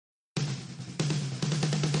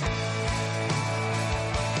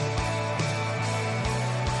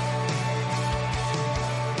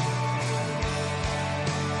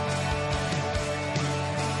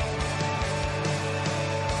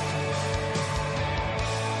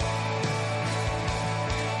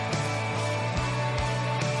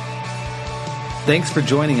Thanks for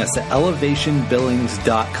joining us at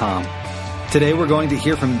elevationbillings.com. Today we're going to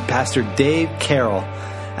hear from Pastor Dave Carroll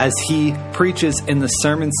as he preaches in the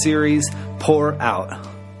sermon series, Pour Out.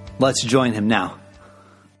 Let's join him now.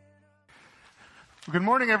 Well, good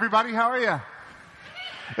morning, everybody. How are you?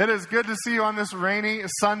 It is good to see you on this rainy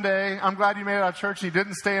Sunday. I'm glad you made it out of church and you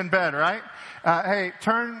didn't stay in bed, right? Hey,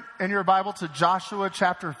 turn in your Bible to Joshua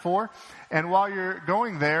chapter 4. And while you're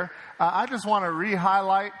going there, I just want to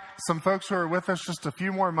re-highlight some folks who are with us just a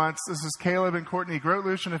few more months. This is Caleb and Courtney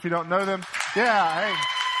Grotlution, if you don't know them. Yeah,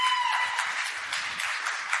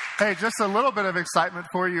 hey, just a little bit of excitement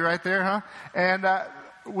for you right there, huh? And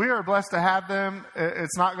we are blessed to have them.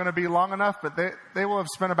 It's not going to be long enough, but they will have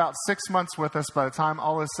spent about 6 months with us by the time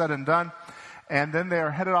all is said and done. And then they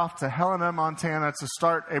are headed off to Helena, Montana to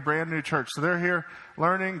start a brand new church. So they're here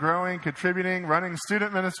learning, growing, contributing, running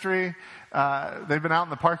student ministry. They've been out in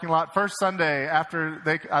the parking lot. First Sunday after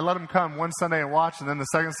I let them come one Sunday and watch. And then the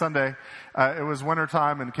second Sunday, it was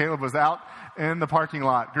wintertime and Caleb was out in the parking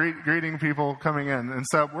lot greeting people coming in. And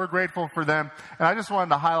so we're grateful for them. And I just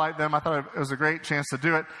wanted to highlight them. I thought it was a great chance to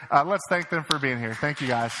do it. Let's thank them for being here. Thank you,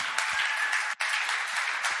 guys.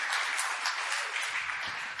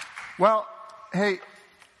 Well, hey,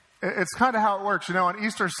 it's kind of how it works. You know, on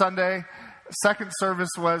Easter Sunday, second service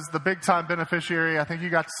was the big-time beneficiary. I think you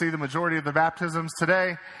got to see the majority of the baptisms.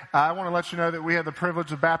 Today, I want to let you know that we had the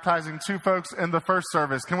privilege of baptizing 2 folks in the first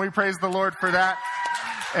service. Can we praise the Lord for that?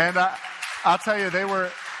 And I'll tell you, they were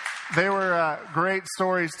great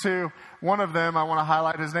stories, too. One of them I want to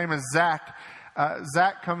highlight. His name is Zach.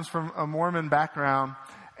 Zach comes from a Mormon background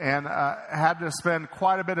and had to spend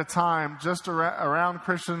quite a bit of time just around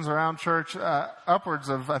Christians, around church, upwards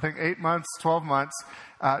of, I think, 8 months, 12 months,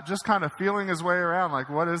 just kind of feeling his way around, like,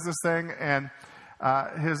 what is this thing? And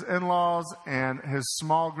his in-laws and his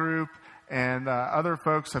small group and other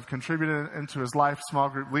folks have contributed into his life, small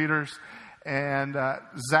group leaders. And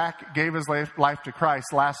Zach gave his life to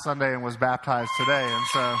Christ last Sunday and was baptized today.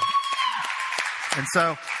 And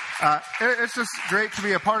so it's just great to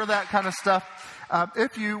be a part of that kind of stuff.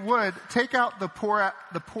 If you would, take out the pour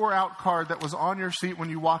out card that was on your seat when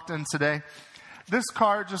you walked in today. This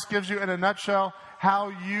card just gives you, in a nutshell, how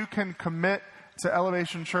you can commit to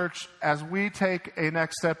Elevation Church as we take a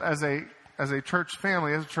next step as a church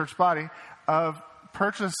family, as a church body, of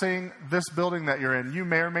purchasing this building that you're in. You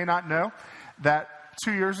may or may not know that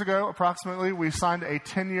 2 years ago, approximately, we signed a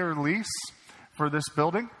 10-year lease for this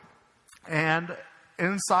building. And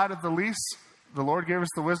inside of the lease, the Lord gave us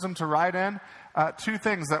the wisdom to write in 2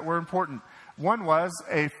 things that were important. One was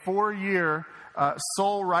a 4-year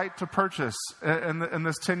sole right to purchase in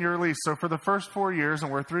this 10-year lease. So for the first 4 years, and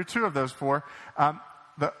we're through 2 of those 4,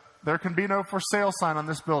 there can be no for sale sign on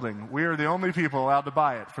this building. We are the only people allowed to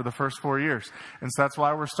buy it for the first 4 years. And so that's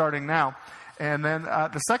why we're starting now. And then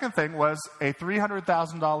the second thing was a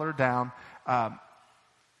 $300,000 down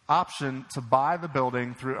option to buy the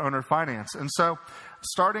building through owner finance. And so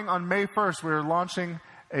starting on May 1st, we're launching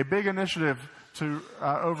a big initiative to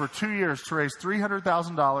over 2 years to raise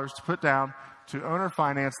 $300,000 to put down to owner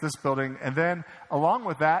finance this building. And then along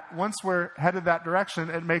with that, once we're headed that direction,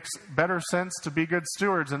 it makes better sense to be good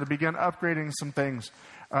stewards and to begin upgrading some things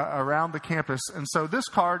around the campus. And so this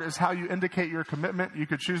card is how you indicate your commitment. You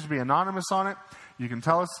could choose to be anonymous on it. You can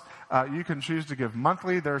tell us. You can choose to give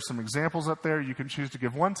monthly. There are some examples up there. You can choose to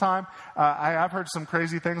give one time. I've heard some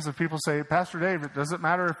crazy things of people say, Pastor Dave, does it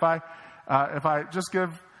matter if I just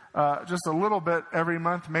give just a little bit every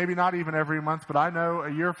month, maybe not even every month, but I know a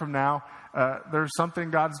year from now, there's something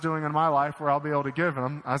God's doing in my life where I'll be able to give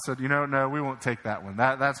them. I said, no, we won't take that one.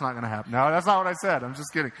 That's not going to happen. No, that's not what I said. I'm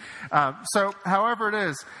just kidding. So however it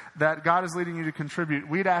is that God is leading you to contribute,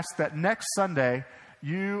 we'd ask that next Sunday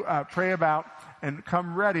you pray about and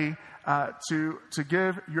come ready to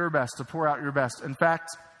give your best, to pour out your best. In fact,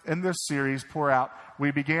 in this series, Pour Out, we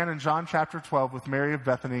began in John chapter 12 with Mary of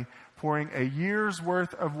Bethany pouring a year's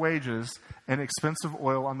worth of wages and expensive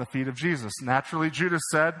oil on the feet of Jesus. Naturally, Judas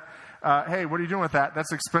said, hey, what are you doing with that?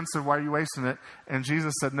 That's expensive. Why are you wasting it? And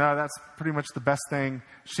Jesus said, no, that's pretty much the best thing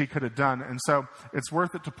she could have done. And so it's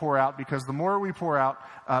worth it to pour out, because the more we pour out,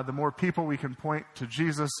 the more people we can point to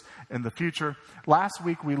Jesus in the future. Last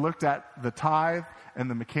week, we looked at the tithe and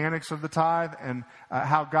the mechanics of the tithe and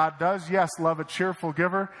how God does, yes, love a cheerful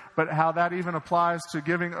giver, but how that even applies to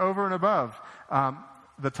giving over and above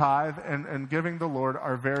the tithe and giving the Lord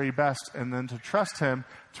our very best, and then to trust Him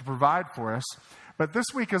to provide for us. But this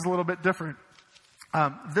week is a little bit different.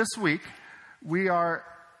 This week, we're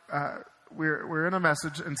in a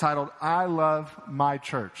message entitled, I Love My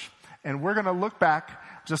Church. And we're going to look back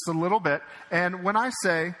just a little bit. And when I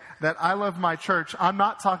say that I love my church, I'm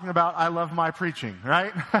not talking about I love my preaching,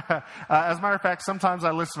 right? As a matter of fact, sometimes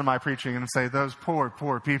I listen to my preaching and say, those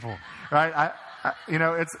poor people, right?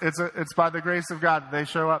 It's by the grace of God that they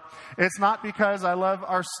show up. It's not because I love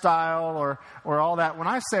our style or all that. When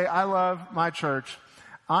I say I love my church,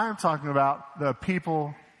 I am talking about the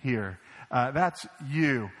people here. That's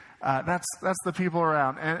you. That's the people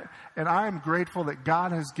around. And I am grateful that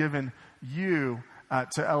God has given you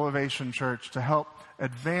to Elevation Church to help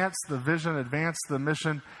advance the vision, advance the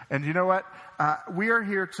mission. And you know what? We are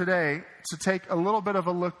here today to take a little bit of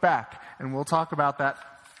a look back, and we'll talk about that,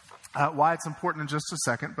 why it's important in just a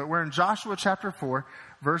second. But we're in Joshua chapter 4,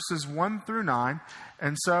 verses 1 through 9.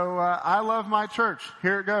 And so I love my church.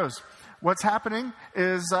 Here it goes. What's happening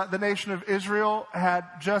is the nation of Israel had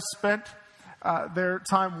just spent their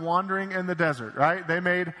time wandering in the desert, right? They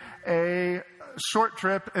made a short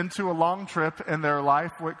trip into a long trip in their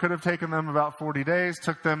life. What could have taken them about 40 days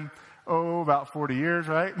took them, about 40 years,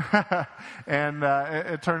 right? And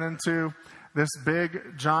it turned into this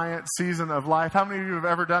big, giant season of life. How many of you have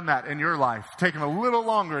ever done that in your life? Taken a little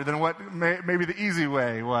longer than what maybe the easy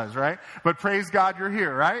way was, right? But praise God you're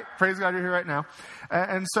here, right? Praise God you're here right now.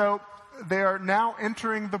 And so they are now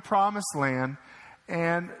entering the promised land,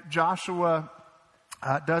 and Joshua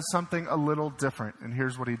does something a little different. And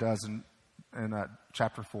here's what he does in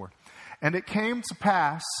chapter 4. And it came to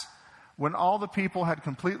pass, when all the people had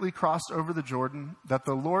completely crossed over the Jordan, that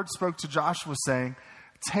the Lord spoke to Joshua, saying,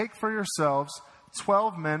 take for yourselves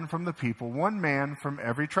 12 men from the people, one man from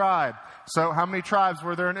every tribe. So how many tribes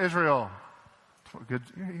were there in Israel? Good,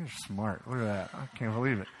 you're smart. Look at that. I can't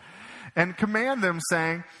believe it. And command them,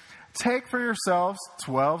 saying, take for yourselves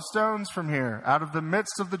 12 stones from here, out of the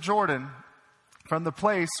midst of the Jordan, from the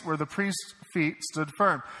place where the priest's feet stood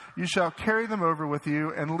firm. You shall carry them over with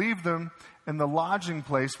you and leave them in the lodging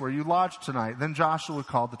place where you lodge tonight. Then Joshua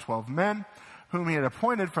called the 12 men whom he had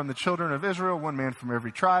appointed from the children of Israel, one man from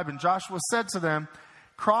every tribe. And Joshua said to them,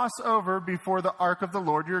 cross over before the ark of the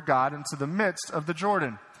Lord your God into the midst of the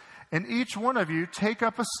Jordan. And each one of you take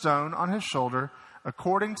up a stone on his shoulder,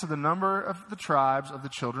 according to the number of the tribes of the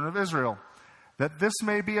children of Israel, that this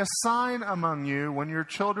may be a sign among you when your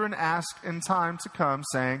children ask in time to come,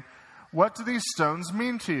 saying, what do these stones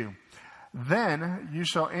mean to you? Then you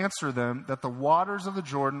shall answer them that the waters of the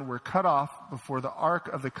Jordan were cut off before the ark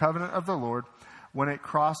of the covenant of the Lord when it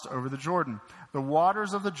crossed over the Jordan. The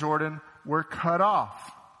waters of the Jordan were cut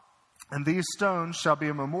off, and these stones shall be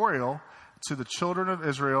a memorial to the children of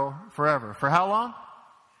Israel forever. For how long?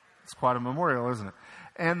 It's quite a memorial, isn't it?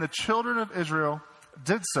 And the children of Israel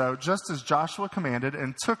did so, just as Joshua commanded,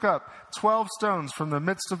 and took up 12 stones from the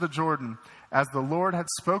midst of the Jordan, as the Lord had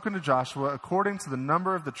spoken to Joshua, according to the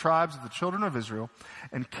number of the tribes of the children of Israel,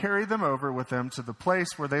 and carried them over with them to the place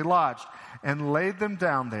where they lodged, and laid them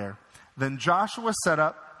down there. Then Joshua set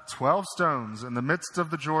up 12 stones in the midst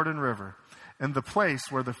of the Jordan River, in the place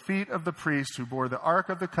where the feet of the priest who bore the ark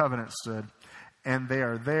of the covenant stood, and they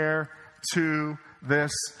are there to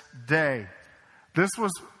this day. This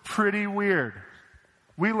was pretty weird.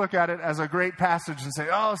 We look at it as a great passage and say,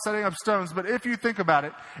 setting up stones. But if you think about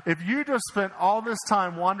it, if you just spent all this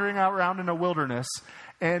time wandering around in a wilderness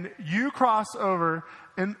and you cross over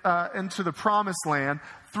into the promised land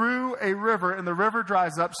through a river, and the river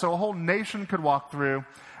dries up so a whole nation could walk through,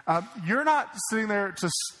 you're not sitting there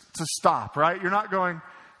to stop, right? You're not going,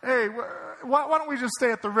 hey, why don't we just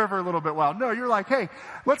stay at the river a little bit while? No, you're like, hey,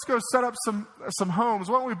 let's go set up some homes.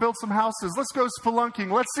 Why don't we build some houses? Let's go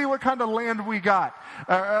spelunking. Let's see what kind of land we got.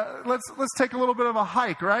 Let's take a little bit of a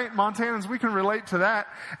hike, right? Montanans, we can relate to that.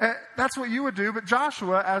 That's what you would do. But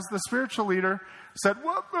Joshua, as the spiritual leader, said,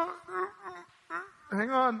 hang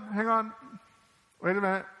on. Wait a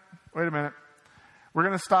minute. We're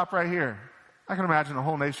going to stop right here. I can imagine a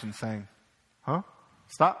whole nation saying, huh?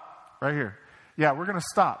 Stop right here. Yeah, we're going to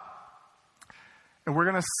stop. And we're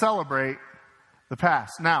going to celebrate the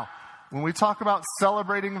past. Now, when we talk about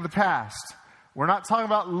celebrating the past, we're not talking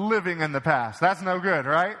about living in the past. That's no good,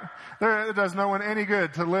 right? It does no one any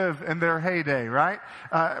good to live in their heyday, right?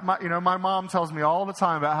 My mom tells me all the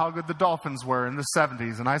time about how good the Dolphins were in the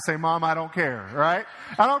 70s. And I say, Mom, I don't care, right?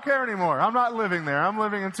 I don't care anymore. I'm not living there. I'm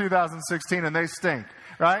living in 2016 and they stink,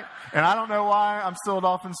 right? And I don't know why I'm still a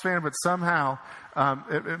Dolphins fan, but somehow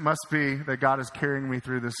it must be that God is carrying me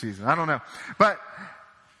through this season. I don't know. But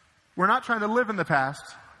we're not trying to live in the past.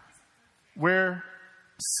 We're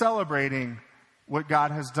celebrating what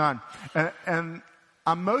God has done. And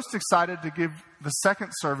I'm most excited to give the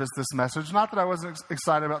second service this message. Not that I wasn't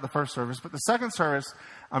excited about the first service, but the second service,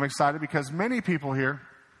 I'm excited because many people here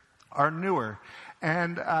are newer.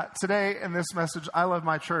 And today in this message, I Love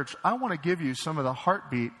My Church, I want to give you some of the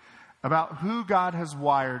heartbeat about who God has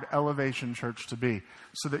wired Elevation Church to be,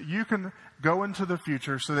 so that you can go into the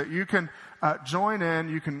future, so that you can join in,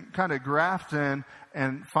 you can kind of graft in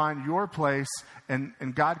and find your place, and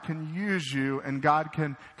God can use you, and God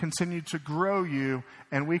can continue to grow you,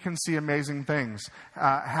 and we can see amazing things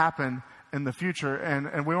happen in the future.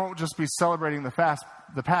 And we won't just be celebrating the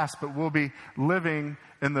past, but we'll be living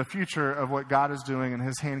in the future of what God is doing and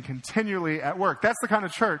His hand continually at work. That's the kind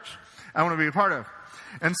of church I want to be a part of.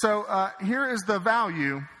 And so here is the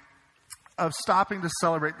value of stopping to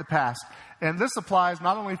celebrate the past. And this applies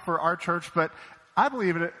not only for our church, but I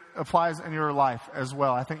believe it applies in your life as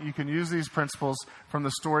well. I think you can use these principles from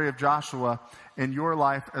the story of Joshua in your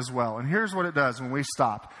life as well. And here's what it does when we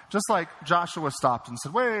stop. Just like Joshua stopped and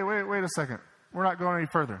said, wait a second. We're not going any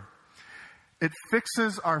further. It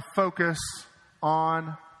fixes our focus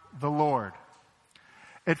on the Lord.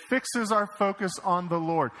 It fixes our focus on the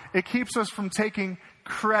Lord. It keeps us from taking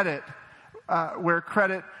credit where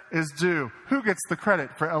credit is due. Who gets the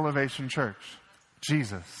credit for Elevation Church?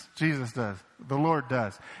 Jesus. Jesus does. The Lord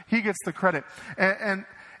does. He gets the credit. And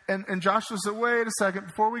Joshua said, wait a second,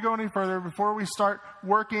 before we go any further, before we start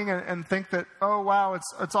working and think that, oh wow,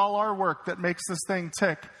 it's all our work that makes this thing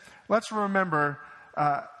tick, let's remember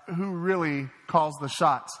who really calls the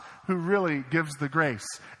shots, who really gives the grace.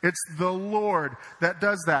 It's the Lord that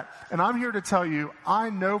does that. And I'm here to tell you, I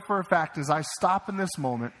know for a fact, as I stop in this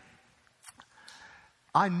moment,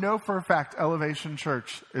 I know for a fact Elevation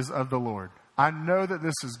Church is of the Lord. I know that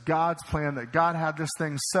this is God's plan, that God had this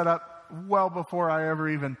thing set up well before I ever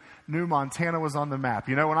even knew Montana was on the map.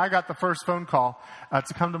 You know, when I got the first phone call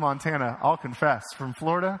to come to Montana, I'll confess, from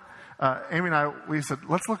Florida, Amy and I, we said,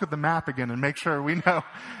 let's look at the map again and make sure we know.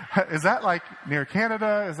 Is that like near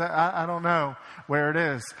Canada? Is that, I don't know where it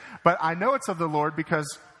is. But I know it's of the Lord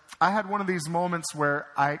because I had one of these moments where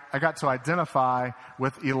I got to identify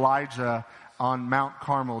with Elijah on Mount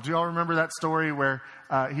Carmel. Do you all remember that story where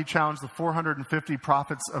he challenged the 450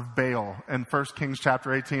 prophets of Baal in 1 Kings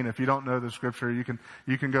chapter 18? If you don't know the scripture,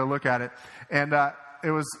 you can go look at it. And it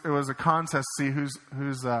was a contest to see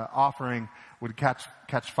whose offering would catch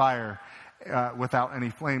fire without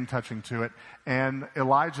any flame touching to it. And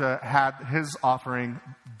Elijah had his offering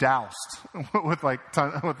doused with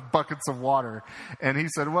with buckets of water. And he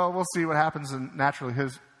said, well, we'll see what happens. And naturally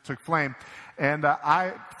his took flame. And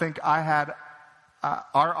I think I had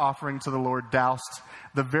our offering to the Lord doused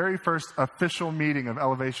the very first official meeting of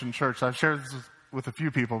Elevation Church. I've shared this with a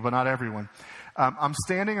few people, but not everyone. I'm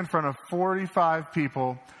standing in front of 45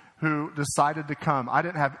 people who decided to come. I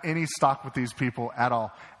didn't have any stock with these people at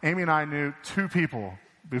all. Amy and I knew 2 people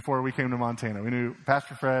before we came to Montana. We knew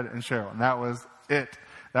Pastor Fred and Cheryl, and that was it.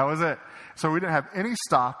 That was it. So we didn't have any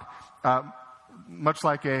stock, much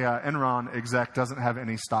like a Enron exec doesn't have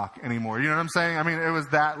any stock anymore. You know what I'm saying? I mean, it was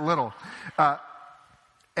that little.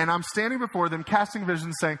 And I'm standing before them, casting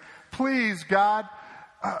vision, saying, please, God,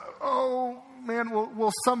 oh, man,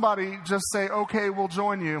 will somebody just say, okay, we'll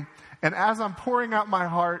join you. And as I'm pouring out my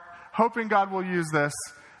heart, hoping God will use this,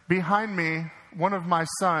 behind me, one of my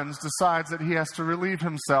sons decides that he has to relieve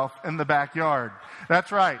himself in the backyard.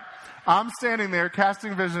 That's right. I'm standing there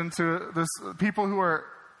casting vision to this people who are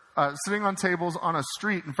sitting on tables on a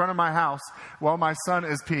street in front of my house while my son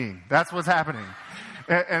is peeing. That's what's happening.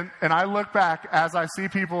 And I look back as I see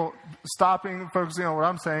people stopping, focusing on what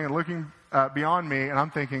I'm saying, and looking beyond me, and I'm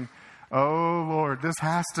thinking, oh, Lord, this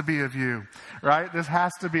has to be of you, right? This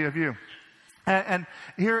has to be of you. And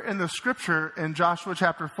here in the scripture in Joshua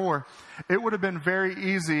chapter 4, it would have been very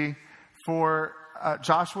easy for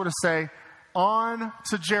Joshua to say, on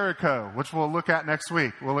to Jericho, which we'll look at next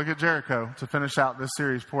week. We'll look at Jericho to finish out this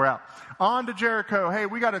series, Pour Out. On to Jericho. Hey,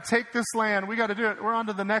 we got to take this land. We got to do it. We're on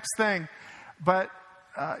to the next thing. But,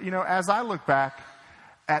 as I look back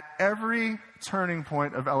at every turning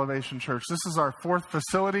point of Elevation Church, this is our 4th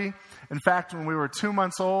facility. In fact, when we were 2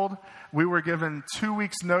 months old, we were given 2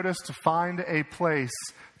 weeks notice to find a place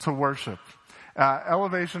to worship.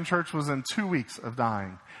 Elevation Church was in 2 weeks of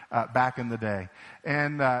dying back in the day.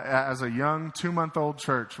 And as a young 2-month-old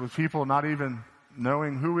church with people not even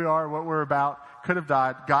knowing who we are, what we're about, could have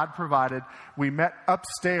died, God provided. We met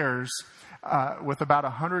upstairs with about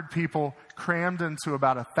 100 people crammed into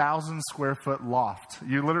about 1,000 square foot loft.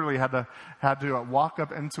 You literally had to walk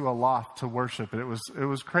up into a loft to worship. It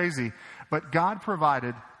was crazy, but God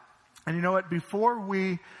provided. And you know what? Before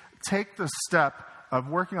we take the step of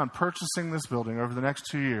working on purchasing this building over the next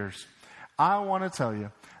 2 years, I want to tell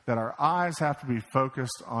you that our eyes have to be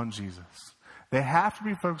focused on Jesus. They have to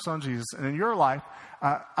be focused on Jesus. And in your life,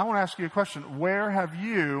 I want to ask you a question. Where have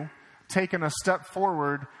you taken a step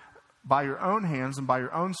forward by your own hands and by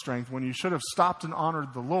your own strength when you should have stopped and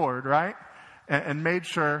honored the Lord, right? And made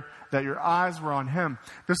sure that your eyes were on Him.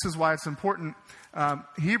 This is why it's important.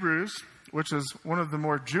 Hebrews, which is one of the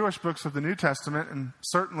more Jewish books of the New Testament, and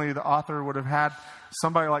certainly the author would have had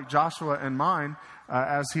somebody like Joshua in mind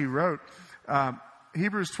as he wrote.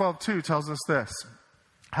 Hebrews 12:2 tells us this.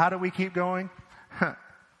 How do we keep going?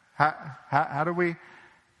 How do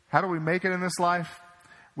we make it in this life?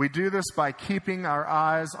 We do this by keeping our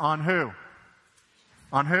eyes on who?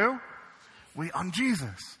 On who? On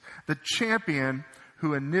Jesus, the champion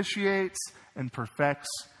who initiates and perfects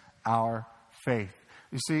our faith.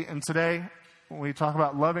 You see, and today, when we talk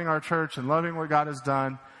about loving our church and loving what God has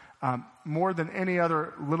done, more than any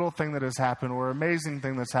other little thing that has happened or amazing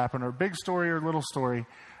thing that's happened or big story or little story,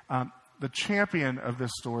 the champion of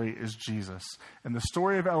this story is Jesus. And the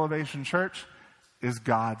story of Elevation Church is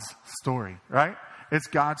God's story, right? It's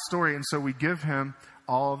God's story, and so we give Him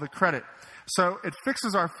all the credit. So it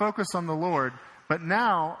fixes our focus on the Lord, but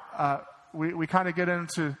now we kind of get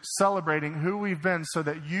into celebrating who we've been so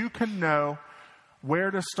that you can know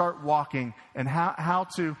where to start walking and how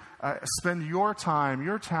to spend your time,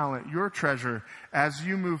 your talent, your treasure as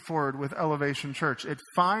you move forward with Elevation Church. It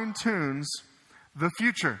fine-tunes the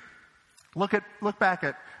future. Look back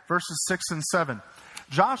at verses 6 and 7.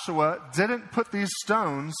 Joshua didn't put these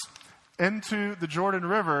stones into the Jordan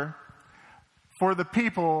River for the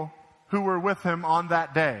people who were with him on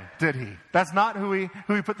that day, did he? That's not who he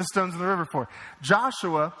put the stones in the river for.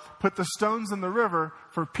 Joshua put the stones in the river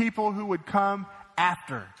for people who would come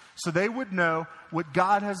after, so they would know what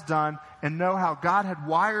God has done and know how God had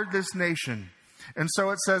wired this nation. And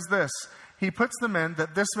so it says this, He puts them in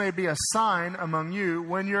that this may be a sign among you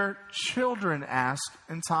when your children ask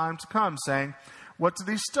in time to come, saying, what do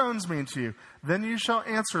these stones mean to you? Then you shall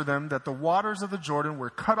answer them that the waters of the Jordan were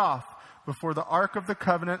cut off before the ark of the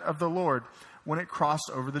covenant of the Lord when it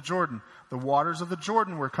crossed over the Jordan. The waters of the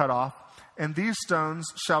Jordan were cut off, and these stones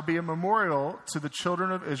shall be a memorial to the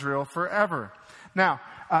children of Israel forever. Now,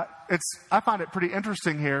 I find it pretty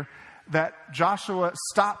interesting here that Joshua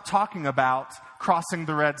stopped talking about crossing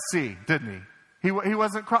the Red Sea, didn't he? He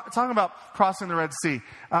wasn't talking about crossing the Red Sea.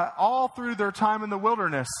 All through their time in the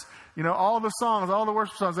wilderness, all the songs, all the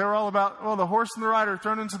worship songs, they were all about, the horse and the rider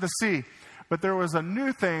thrown into the sea. But there was a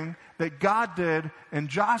new thing that God did in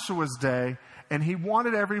Joshua's day, and He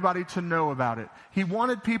wanted everybody to know about it. He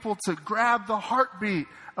wanted people to grab the heartbeat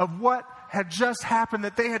of what had just happened,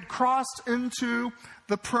 that they had crossed into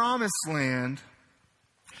the promised land,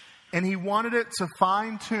 and He wanted it to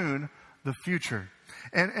fine-tune the future.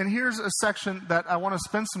 And here's a section that I want to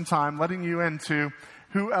spend some time letting you into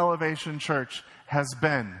who Elevation Church has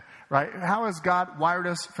been, right? How has God wired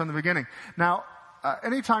us from the beginning? Now,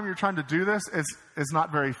 anytime you're trying to do this, it's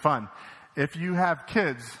not very fun. If you have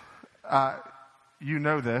kids, you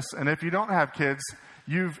know this. And if you don't have kids,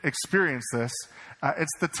 you've experienced this.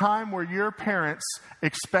 It's the time where your parents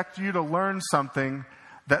expect you to learn something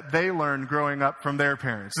that they learned growing up from their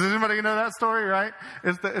parents. Does anybody know that story, right?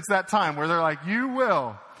 It's that time where they're like, you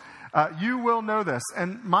will know this.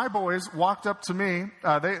 And my boys walked up to me.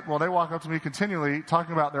 They walk up to me continually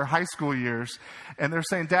talking about their high school years. And they're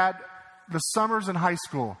saying, Dad, the summer's in high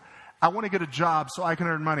school. I want to get a job so I can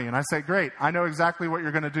earn money. And I say, great. I know exactly what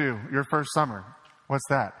you're going to do your first summer. What's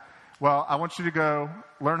that? Well, I want you to go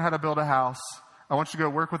learn how to build a house. I want you to go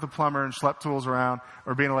work with a plumber and schlep tools around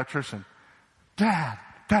or be an electrician. Dad,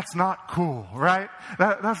 that's not cool, right?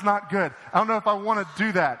 That's not good. I don't know if I want to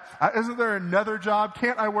do that. Isn't there another job?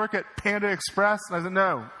 Can't I work at Panda Express? And I said,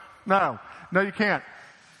 no, you can't.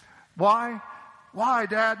 Why? Why,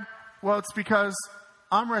 Dad? Well, it's because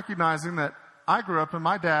I'm recognizing that I grew up and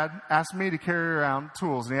my dad asked me to carry around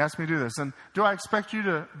tools, and he asked me to do this. And do I expect you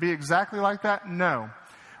to be exactly like that? No.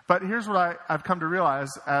 But here's what I've come to realize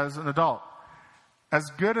as an adult. As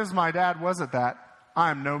good as my dad was at that,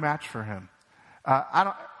 I'm no match for him.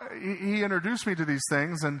 He introduced me to these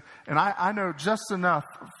things, and I know just enough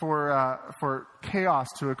for chaos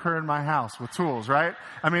to occur in my house with tools, right?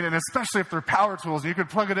 I mean, and especially if they're power tools, and you can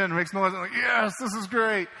plug it in and it makes noise. I'm like, yes, this is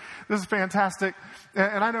great. This is fantastic.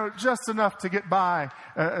 And I know just enough to get by,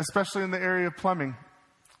 especially in the area of plumbing.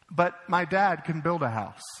 But my dad can build a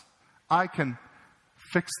house. I can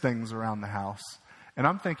fix things around the house. And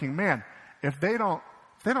I'm thinking, man, if they don't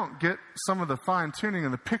get some of the fine tuning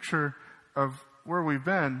and the picture of where we've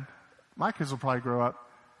been, my kids will probably grow up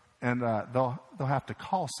and they'll have to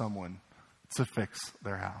call someone to fix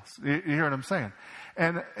their house. You hear what I'm saying?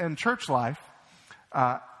 And in church life,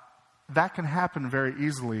 that can happen very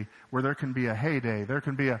easily where there can be a heyday. There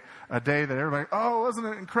can be a day that everybody, oh, wasn't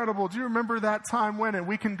it incredible? Do you remember that time when? And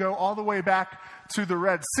we can go all the way back to the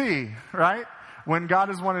Red Sea, right? When God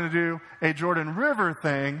is wanting to do a Jordan River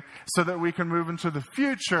thing so that we can move into the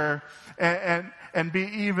future and be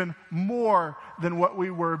even more than what we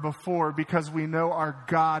were before because we know our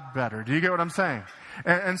God better. Do you get what I'm saying?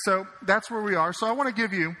 And so that's where we are. So I want to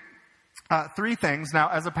give you 3 things. Now,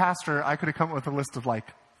 as a pastor, I could have come up with a list of like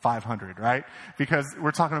 500, right? Because we're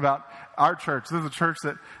talking about our church. This is a church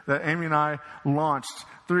that Amy and I launched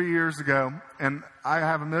 3 years ago, and I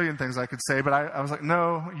have a million things I could say, but I was like,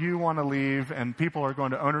 no, you want to leave, and people are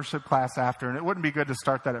going to ownership class after, and it wouldn't be good to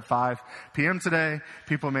start that at 5 p.m. today.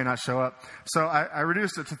 People may not show up. So I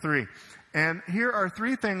reduced it to 3. And here are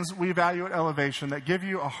 3 things we value at Elevation that give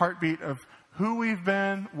you a heartbeat of who we've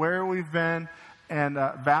been, where we've been, and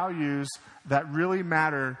values that really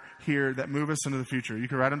matter here that move us into the future. You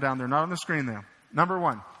can write them down. They're not on the screen there. Number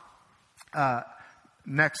 1,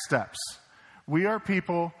 next steps. We are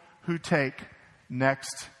people who take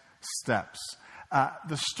next steps.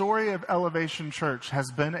 The story of Elevation Church has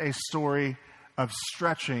been a story of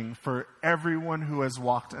stretching for everyone who has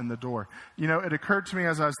walked in the door. You know, it occurred to me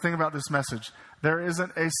as I was thinking about this message, there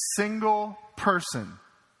isn't a single person.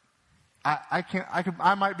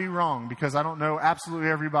 I might be wrong because I don't know absolutely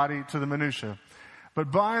everybody to the minutia.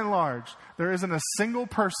 But by and large, there isn't a single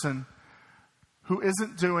person who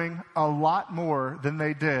isn't doing a lot more than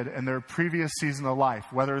they did in their previous season of life,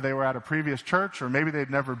 whether they were at a previous church or maybe they'd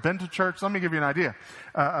never been to church. Let me give you an idea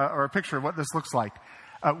or a picture of what this looks like.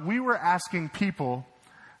 We were asking people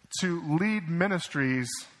to lead ministries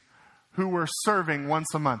who were serving once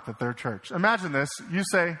a month at their church. Imagine this. You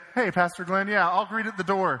say, hey, Pastor Glenn, yeah, I'll greet at the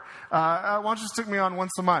door. Why don't you stick me on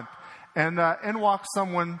once a month? And in walks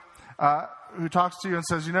someone who talks to you and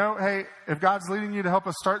says, you know, hey, if God's leading you to help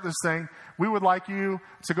us start this thing, we would like you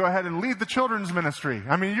to go ahead and lead the children's ministry.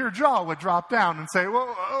 I mean, your jaw would drop down and say,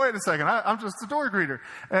 well, wait a second, I'm just a door greeter.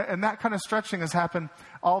 And that kind of stretching has happened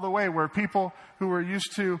all the way where people who were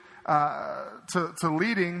used to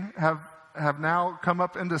leading have now come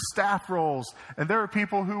up into staff roles. And there are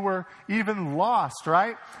people who were even lost,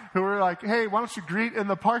 right? Who were like, hey, why don't you greet in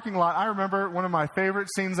the parking lot? I remember one of my favorite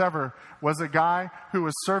scenes ever was a guy who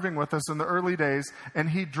was serving with us in the early days, and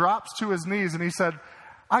he drops to his knees and he said,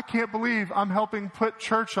 I can't believe I'm helping put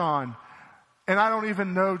church on, and I don't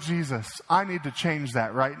even know Jesus. I need to change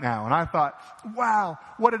that right now. And I thought, wow,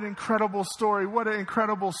 what an incredible story. What an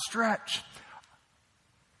incredible stretch.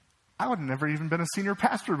 I would have never even been a senior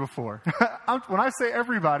pastor before. When I say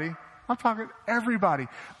everybody, I'm talking everybody.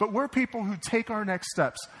 But we're people who take our next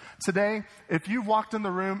steps. Today, if you've walked in the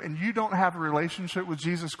room and you don't have a relationship with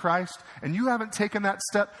Jesus Christ and you haven't taken that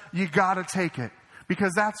step, you got to take it.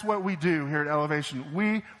 Because that's what we do here at Elevation.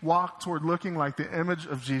 We walk toward looking like the image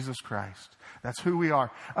of Jesus Christ. That's who we are.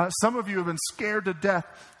 Some of you have been scared to death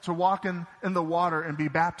to walk in the water and be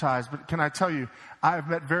baptized. But can I tell you, I have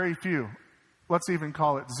met very few, let's even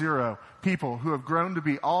call it 0, people who have grown to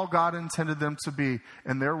be all God intended them to be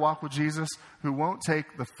in their walk with Jesus, who won't take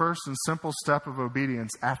the first and simple step of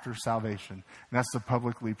obedience after salvation. And that's to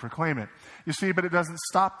publicly proclaim it. You see, but it doesn't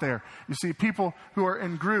stop there. You see, people who are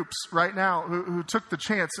in groups right now who took the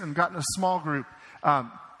chance and got in a small group,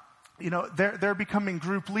 they're becoming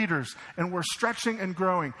group leaders, and we're stretching and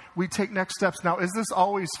growing. We take next steps. Now, is this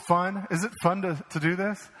always fun? Is it fun to do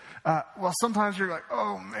this? Well, sometimes you're like,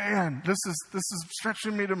 oh man, this is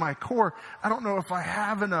stretching me to my core. I don't know if I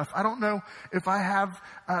have enough. I don't know if I have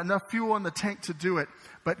enough fuel in the tank to do it.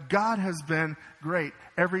 But God has been great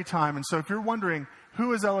every time. And so if you're wondering,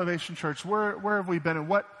 who is Elevation Church? Where have we been? And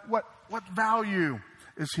what value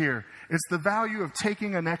is here? It's the value of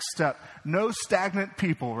taking a next step. No stagnant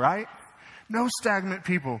people, right? No stagnant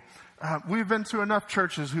people. We've been to enough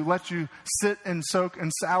churches who let you sit and soak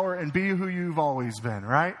and sour and be who you've always been,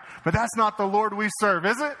 right? But that's not the Lord we serve,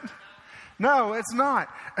 is it? No, it's not.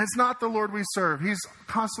 It's not the Lord we serve. He's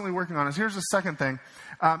constantly working on us. Here's the second thing.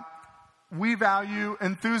 We value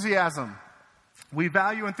enthusiasm. We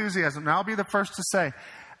value enthusiasm. Now, I'll be the first to say,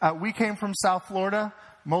 we came from South Florida,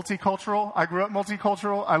 multicultural. I grew up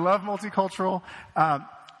multicultural. I love multicultural.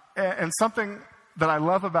 And something that I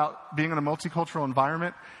love about being in a multicultural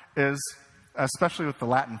environment is, especially with the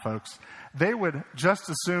Latin folks, they would just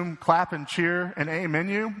assume clap and cheer and amen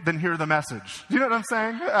you than hear the message. You know what I'm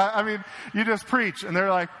saying? You just preach and they're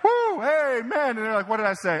like, whoo, amen. And they're like, what did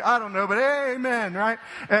I say? I don't know, but amen, right?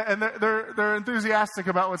 And they're enthusiastic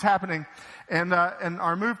about what's happening. And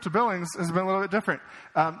our move to Billings has been a little bit different.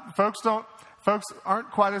 Folks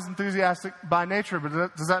aren't quite as enthusiastic by nature,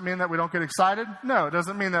 but does that mean that we don't get excited? No, it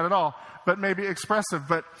doesn't mean that at all, but maybe expressive.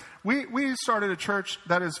 But We started a church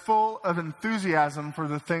that is full of enthusiasm for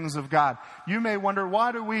the things of God. You may wonder,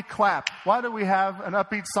 why do we clap? Why do we have an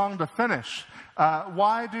upbeat song to finish?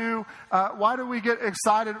 Why do we get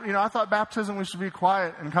excited? You know, I thought baptism we should be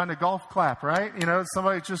quiet and kind of golf clap, right? You know,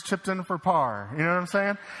 somebody just chipped in for par. You know what I'm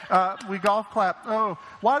saying? We golf clap. Oh,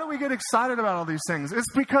 why do we get excited about all these things?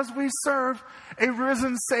 It's because we serve a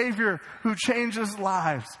risen Savior who changes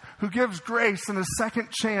lives, who gives grace and a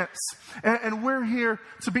second chance. And we're here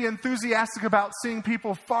to be enthusiastic about seeing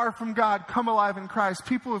people far from God come alive in Christ.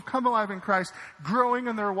 People who've come alive in Christ, growing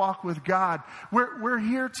in their walk with God. We're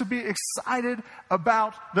here to be excited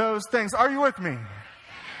about those things. Are you with me?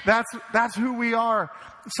 That's who we are.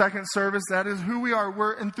 Second service, that is who we are.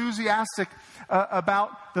 We're enthusiastic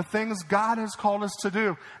about the things God has called us to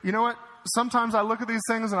do. You know what? Sometimes I look at these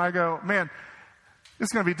things and I go, man,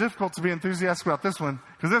 it's going to be difficult to be enthusiastic about this one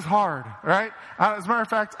because it's hard, right? As a matter of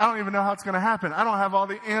fact, I don't even know how it's going to happen. I don't have all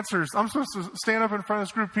the answers. I'm supposed to stand up in front of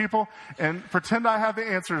this group of people and pretend I have the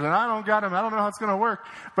answers, and I don't got them. I don't know how it's going to work,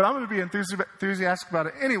 but I'm going to be enthusiastic about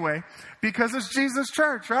it anyway because it's Jesus'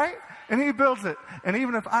 church, right? And He builds it. And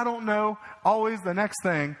even if I don't know always the next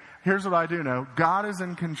thing, here's what I do know. God is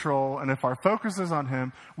in control, and if our focus is on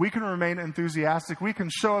Him, we can remain enthusiastic. We can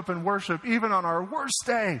show up and worship even on our worst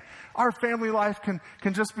day. Our family life can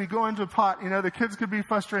just be going to pot. You know, the kids could be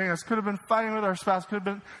frustrating us, could have been fighting with our spouse, could have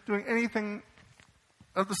been doing anything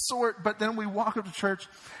of the sort, but then we walk up to church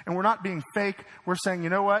and we're not being fake. We're saying, you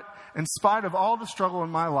know what? In spite of all the struggle in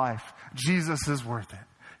my life, Jesus is worth it.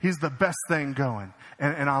 He's the best thing going,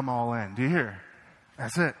 and I'm all in. Do you hear?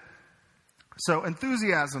 That's it. So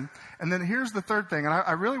enthusiasm. And then here's the third thing, and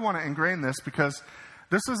I really want to ingrain this because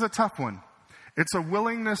this is a tough one. It's a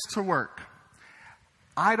willingness to work.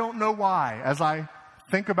 I don't know why, as I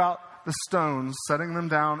think about the stones, setting them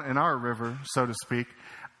down in our river, so to speak,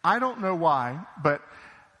 I don't know why, but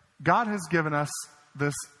God has given us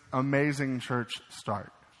this amazing church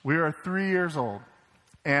start. We are 3 years old,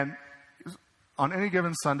 and on any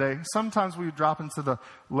given Sunday, sometimes we drop into the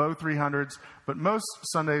low 300s, but most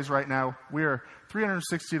Sundays right now, we are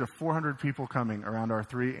 360 to 400 people coming around our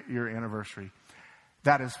 3-year anniversary.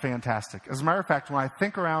 That is fantastic. As a matter of fact, when I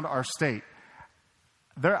think around our state,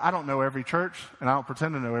 I don't know every church, and I don't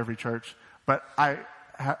pretend to know every church, but I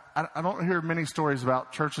don't hear many stories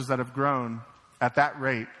about churches that have grown at that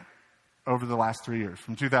rate over the last 3 years,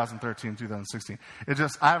 from 2013 to 2016.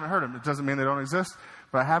 I haven't heard them. It doesn't mean they don't exist,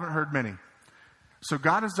 but I haven't heard many. So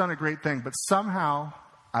God has done a great thing, but somehow,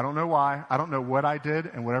 I don't know why, I don't know what I did,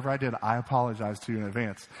 and whatever I did, I apologize to you in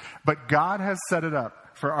advance. But God has set it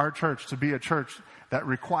up for our church to be a church that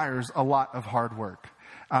requires a lot of hard work.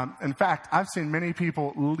 In fact, I've seen many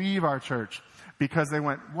people leave our church because they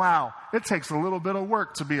went, wow, it takes a little bit of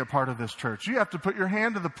work to be a part of this church. You have to put your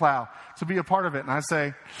hand to the plow to be a part of it. And I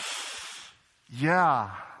say,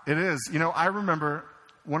 yeah, it is. You know, I remember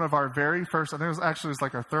one of our very first, I think it was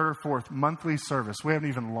like our third or fourth monthly service. We haven't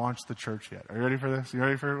even launched the church yet. Are you ready for this? You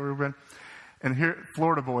ready for it, Ruben? And here,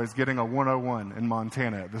 Florida boy is getting a 101 in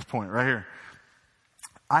Montana at this point, right here.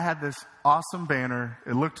 I had this awesome banner.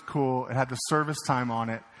 It looked cool. It had the service time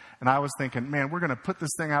on it. And I was thinking, man, we're going to put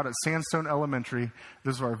this thing out at Sandstone Elementary.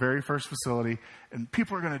 This is our very first facility. And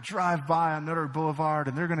people are going to drive by on Nutter Boulevard,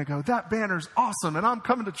 and they're going to go, that banner's awesome, and I'm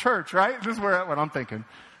coming to church, right? This is what I'm thinking.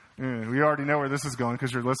 We already know where this is going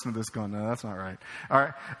because you're listening to this going, no, that's not right. All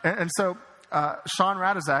right. And so Sean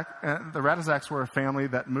Radizak, the Radizaks were a family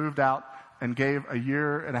that moved out and gave 1.5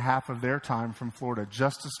 years of their time from Florida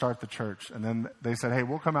just to start the church. And then they said, hey,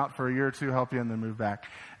 we'll come out for 1 year or 2, help you, and then move back.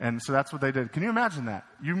 And so that's what they did. Can you imagine that?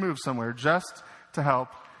 You moved somewhere just to help,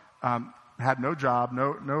 had no job,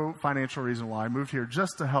 no financial reason why, moved here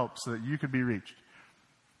just to help so that you could be reached.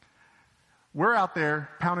 We're out there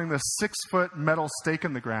pounding this 6-foot metal stake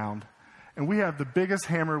in the ground, and we have the biggest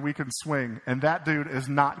hammer we can swing, and that dude is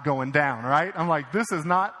not going down, right? I'm like, this is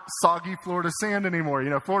not soggy Florida sand anymore. You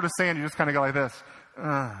know, Florida sand, you just kind of go like this,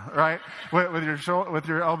 right? With your shoulder, with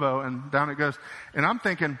your elbow, and down it goes. And I'm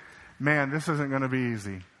thinking, man, this isn't going to be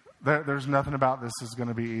easy. There's nothing about this is going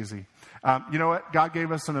to be easy. You know what? God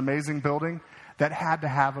gave us an amazing building that had to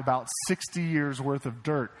have about 60 years worth of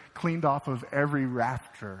dirt cleaned off of every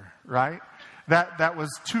rafter, right? That was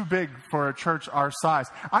too big for a church our size.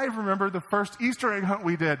 I remember the first Easter egg hunt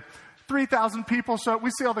we did. 3,000 people show up. We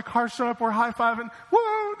see all the cars show up. We're high-fiving.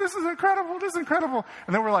 Whoa, this is incredible. This is incredible.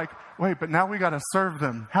 And then we're like, wait, but now we got to serve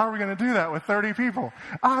them. How are we going to do that with 30 people?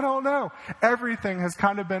 I don't know. Everything has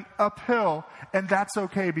kind of been uphill, and that's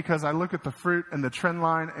okay because I look at the fruit and the trend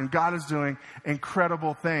line, and God is doing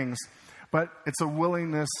incredible things. But it's a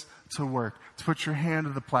willingness to work, to put your hand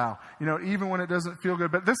to the plow, even when it doesn't feel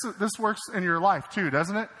good. But this works in your life too,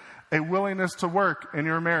 doesn't it? A willingness to work in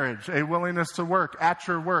your marriage, a willingness to work at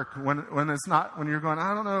your work when you're going,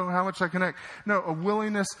 I don't know how much I connect. No, a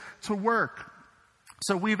willingness to work.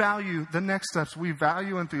 So we value the next steps. We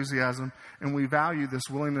value enthusiasm, and we value this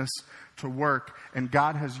willingness to work. And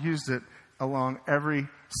God has used it along every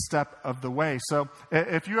step of the way. So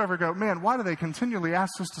if you ever go, man, why do they continually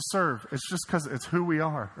ask us to serve? It's just because it's who we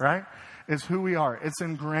are, right? It's who we are. It's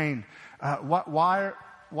ingrained. Why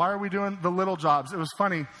are we doing the little jobs? It was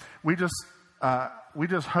funny. We just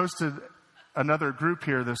hosted another group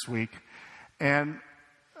here this week, and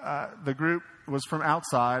the group was from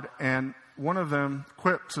outside, and one of them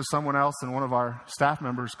quipped to someone else, and one of our staff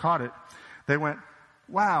members caught it. They went,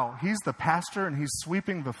 wow, he's the pastor and he's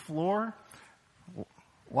sweeping the floor?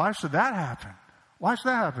 Why should that happen? Why should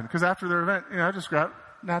that happen? Because after their event, I just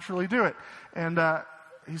naturally do it. And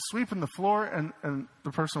he's sweeping the floor, and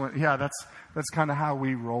the person went, yeah, that's kind of how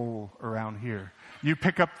we roll around here. You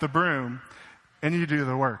pick up the broom and you do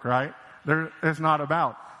the work, right? It's not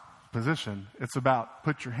about position. It's about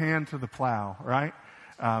put your hand to the plow, right?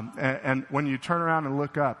 And when you turn around and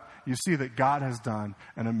look up, you see that God has done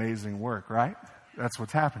an amazing work, right? That's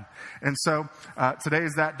what's happened. And so today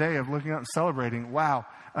is that day of looking out and celebrating. Wow.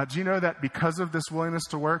 Do you know that because of this willingness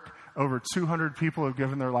to work, over 200 people have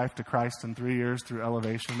given their life to Christ in 3 years through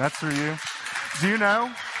Elevation? That's through you. Do you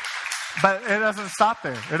know? But it doesn't stop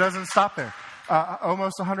there. It doesn't stop there.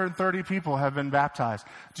 Almost 130 people have been baptized.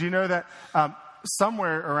 Do you know that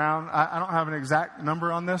somewhere around, I don't have an exact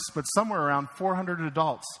number on this, but somewhere around 400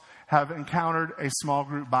 adults have encountered a small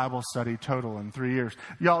group Bible study total in 3 years.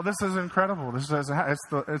 Y'all, this is incredible. It's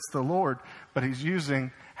the Lord, but He's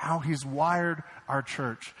using how He's wired our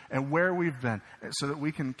church and where we've been so that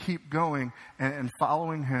we can keep going and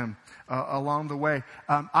following Him along the way.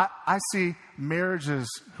 I see marriages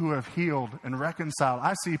who have healed and reconciled.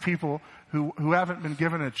 I see people who haven't been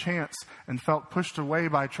given a chance and felt pushed away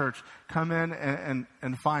by church come in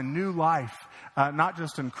and find new life. Not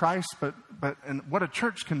just in Christ, but in what a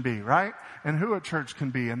church can be, right? And who a church can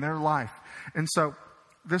be in their life. And so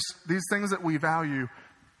these things that we value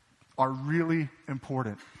are really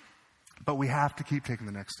important. But we have to keep taking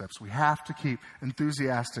the next steps. We have to keep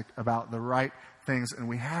enthusiastic about the right things, and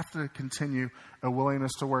we have to continue a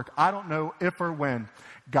willingness to work. I don't know if or when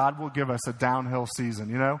God will give us a downhill season.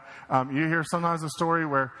 You hear sometimes a story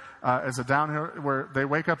where it's a downhill, where they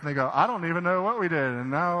wake up and they go, I don't even know what we did,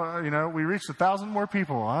 and now we reached 1,000 more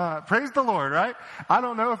people. Praise the Lord, right? I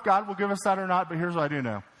don't know if God will give us that or not, but here's what I do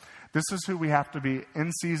know. This is who we have to be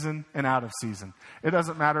in season and out of season. It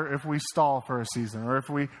doesn't matter if we stall for a season, or if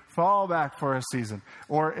we fall back for a season,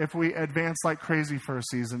 or if we advance like crazy for a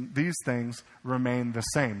season. These things remain the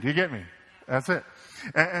same. Do you get me? That's it.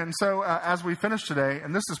 And so as we finish today,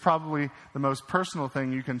 and this is probably the most personal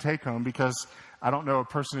thing you can take home, because I don't know a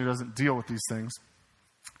person who doesn't deal with these things.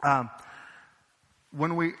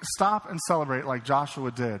 When we stop and celebrate like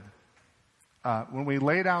Joshua did, when we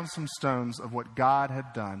lay down some stones of what God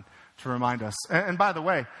had done to remind us. And by the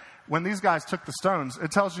way, when these guys took the stones, it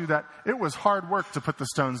tells you that it was hard work to put the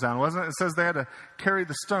stones down, wasn't it? It says they had to carry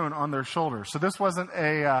the stone on their shoulders. So this wasn't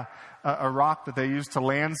a rock that they used to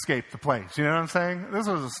landscape the place. You know what I'm saying? This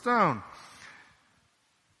was a stone.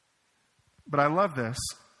 But I love this.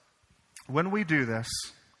 When we do this,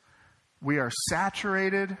 we are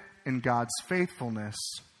saturated in God's faithfulness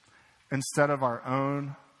instead of our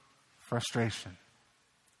own frustration.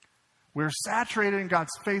 We're saturated in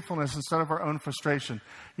God's faithfulness instead of our own frustration.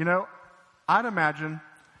 I'd imagine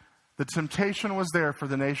the temptation was there for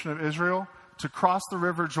the nation of Israel to cross the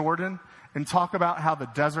river Jordan and talk about how the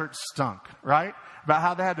desert stunk, right? About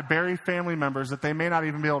how they had to bury family members that they may not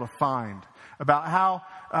even be able to find. About how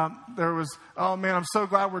there was, oh man, I'm so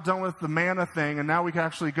glad we're done with the manna thing, and now we can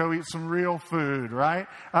actually go eat some real food, right?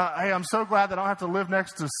 Hey, I'm so glad that I don't have to live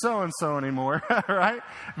next to so-and-so anymore, right?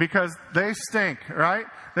 Because they stink, right?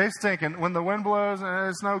 They stink, and when the wind blows and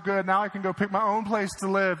it's no good, now I can go pick my own place to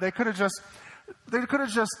live. They could have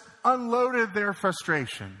just unloaded their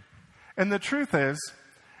frustration. And the truth is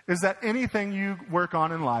that anything you work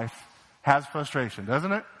on in life has frustration,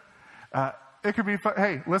 doesn't it? It could be,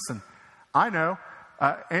 hey, listen, I know,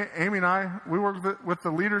 Amy and I, we work with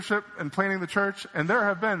the leadership and planning the church, and there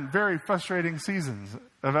have been very frustrating seasons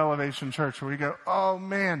of Elevation Church where we go, oh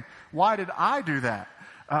man, why did I do that?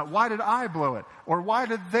 Why did I blow it? Or why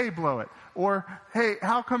did they blow it? Or, hey,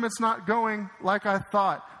 how come it's not going like I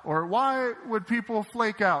thought? Or why would people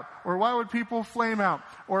flake out? Or why would people flame out?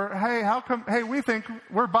 Or, hey, we think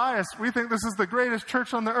we're biased. We think this is the greatest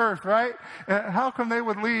church on the earth, right? How come they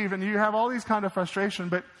would leave? And you have all these kind of frustration,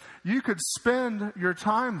 but you could spend your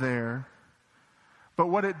time there. But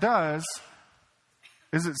what it does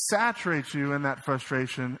is it saturates you in that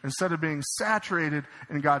frustration instead of being saturated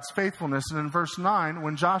in God's faithfulness. And in verse 9,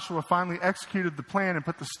 when Joshua finally executed the plan and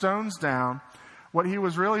put the stones down, what he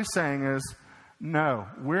was really saying is, no,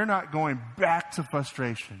 we're not going back to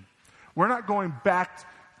frustration. We're not going back to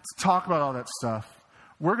talk about all that stuff.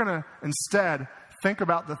 We're going to instead think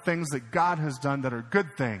about the things that God has done that are good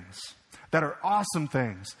things, that are awesome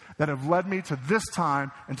things, that have led me to this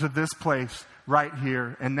time and to this place right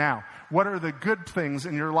here and now. What are the good things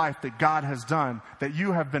in your life that God has done that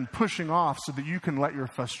you have been pushing off so that you can let your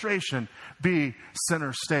frustration be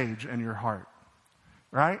center stage in your heart?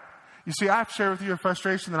 Right? You see, I've shared with you a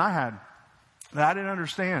frustration that I had that I didn't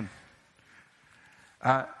understand.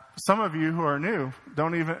 Some of you who are new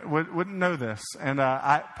wouldn't know this, and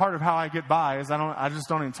part of how I get by is I just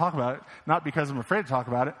don't even talk about it. Not because I'm afraid to talk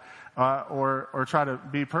about it, or try to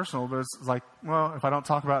be personal, but it's like, well, if I don't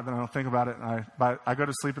talk about it, then I don't think about it, and I go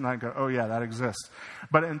to sleep at night and go, oh yeah, that exists.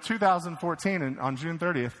 But in 2014, and on June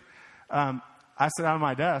 30th, I sat down at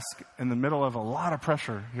my desk in the middle of a lot of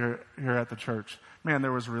pressure here at the church. Man,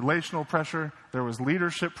 there was relational pressure, there was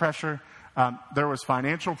leadership pressure. There was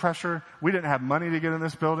financial pressure. We didn't have money to get in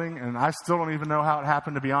this building, and I still don't even know how it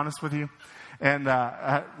happened, to be honest with you. And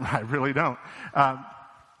I really don't.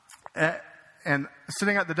 And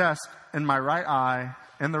sitting at the desk, in my right eye,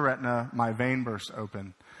 in the retina, my vein burst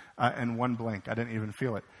open in one blink. I didn't even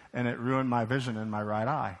feel it. And it ruined my vision in my right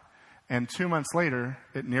eye. And 2 months later,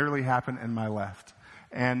 it nearly happened in my left.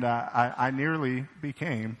 And I nearly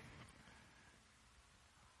became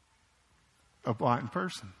a blind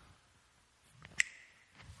person.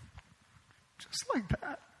 Just like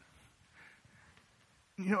that.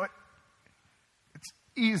 You know what? It's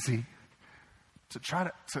easy to try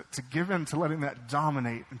to give in to letting that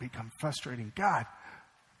dominate and become frustrating. God,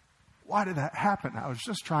 why did that happen? I was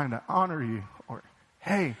just trying to honor you. Or,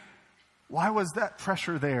 hey, why was that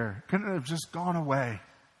pressure there? Couldn't it have just gone away?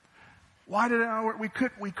 Why did it?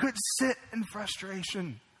 We could sit in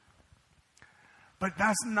frustration. But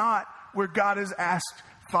that's not where God has asked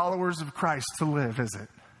followers of Christ to live, is it?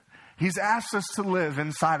 He's asked us to live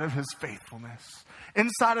inside of His faithfulness,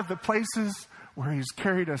 inside of the places where He's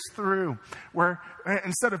carried us through, where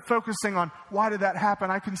instead of focusing on why did that happen,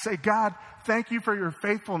 I can say, God, thank you for your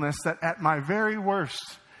faithfulness that at my very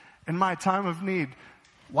worst, in my time of need,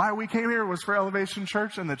 why we came here was for Elevation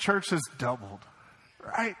Church, and the church has doubled,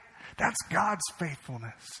 right? That's God's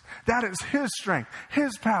faithfulness. That is His strength,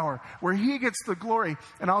 His power, where He gets the glory.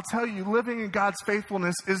 And I'll tell you, living in God's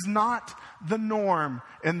faithfulness is not the norm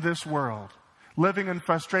in this world. Living in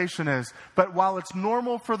frustration is. But while it's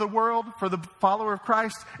normal for the world, for the follower of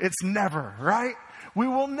Christ, it's never, right? We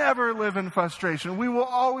will never live in frustration. We will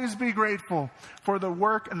always be grateful for the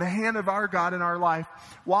work and the hand of our God in our life.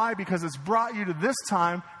 Why? Because it's brought you to this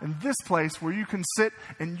time and this place where you can sit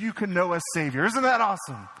and you can know a Savior. Isn't that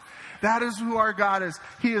awesome? That is who our God is.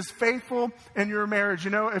 He is faithful in your marriage. You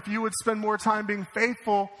know, if you would spend more time being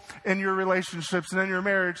faithful in your relationships and in your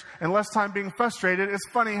marriage and less time being frustrated, it's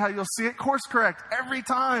funny how you'll see it course correct every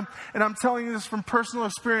time. And I'm telling you this from personal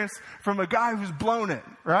experience from a guy who's blown it,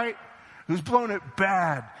 right? Who's blown it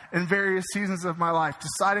bad in various seasons of my life,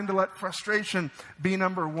 deciding to let frustration be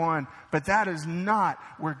number one. But that is not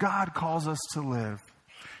where God calls us to live.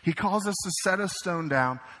 He calls us to set a stone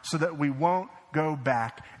down so that we won't go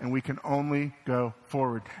back and we can only go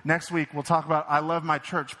forward. Next week, we'll talk about I Love My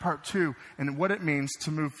Church, part 2, and what it means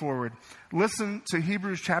to move forward. Listen to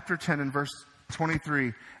Hebrews chapter 10 and verse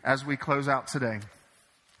 23 as we close out today.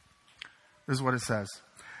 This is what it says.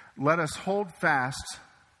 Let us hold fast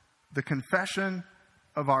the confession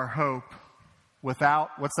of our hope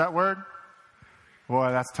without, what's that word? Boy,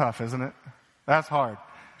 that's tough, isn't it? That's hard.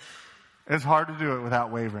 It's hard to do it without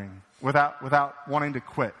wavering, without wanting to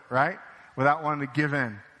quit, right? Without wanting to give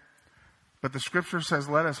in. But the scripture says,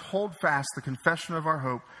 let us hold fast the confession of our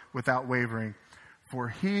hope without wavering. For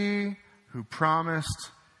He who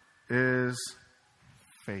promised is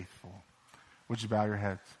faithful. Would you bow your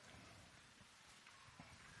heads?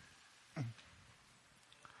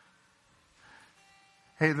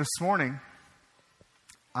 Hey, this morning,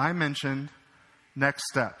 I mentioned next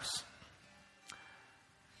steps.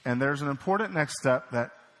 And there's an important next step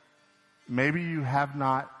that maybe you have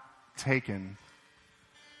not taken.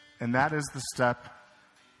 And that is the step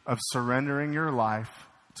of surrendering your life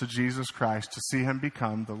to Jesus Christ, to see him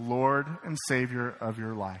become the Lord and Savior of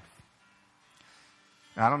your life.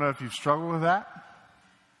 Now, I don't know if you've struggled with that,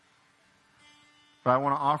 but I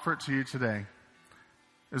want to offer it to you today.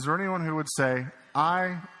 Is there anyone who would say,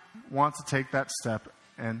 I want to take that step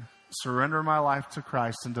and surrender my life to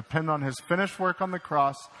Christ and depend on his finished work on the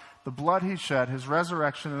cross, the blood he shed, his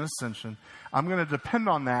resurrection and ascension. I'm going to depend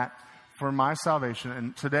on that for my salvation.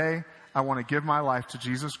 And today, I want to give my life to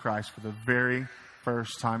Jesus Christ for the very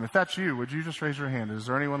first time. If that's you, would you just raise your hand? Is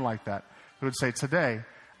there anyone like that who would say, today,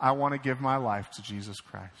 I want to give my life to Jesus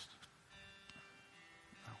Christ?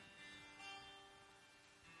 No.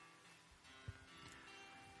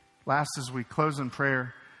 Last, as we close in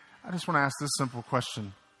prayer, I just want to ask this simple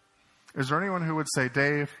question. Is there anyone who would say,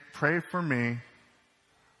 Dave, pray for me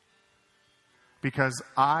because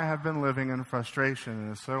I have been living in frustration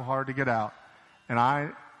and it's so hard to get out, and I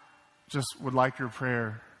just would like your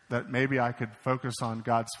prayer that maybe I could focus on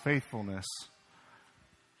God's faithfulness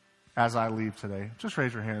as I leave today? Just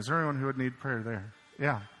raise your hand. Is there anyone who would need prayer there?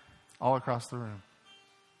 Yeah, all across the room.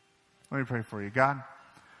 Let me pray for you. God,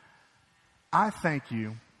 I thank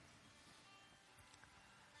you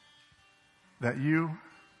that you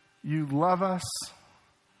love us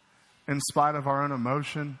in spite of our own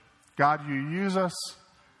emotion. God, you use us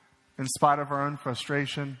in spite of our own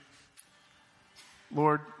frustration.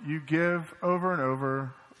 Lord, you give over and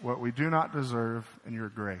over what we do not deserve in your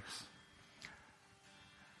grace.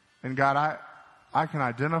 And God, I can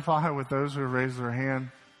identify with those who have raised their hand.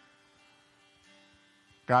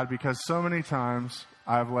 God, because so many times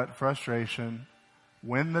I've let frustration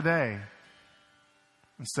win the day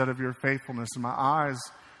instead of your faithfulness. And my eyes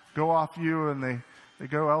go off you and they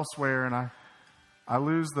go elsewhere, and I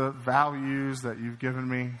lose the values that you've given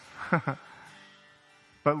me.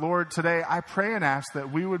 But Lord, today I pray and ask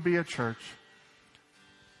that we would be a church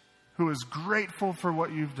who is grateful for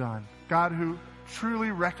what you've done. God, who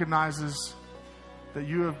truly recognizes that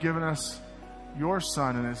you have given us your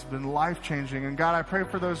Son and it's been life-changing. And God, I pray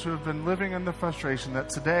for those who have been living in the frustration that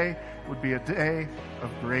today would be a day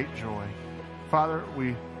of great joy. Father,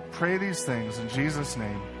 we pray these things in Jesus'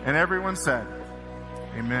 name. And everyone said,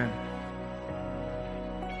 amen.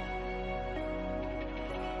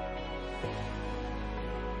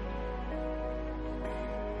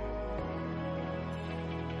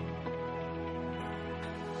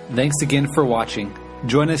 Thanks again for watching.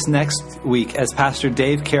 Join us next week as Pastor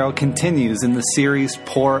Dave Carroll continues in the series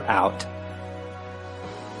Pour Out.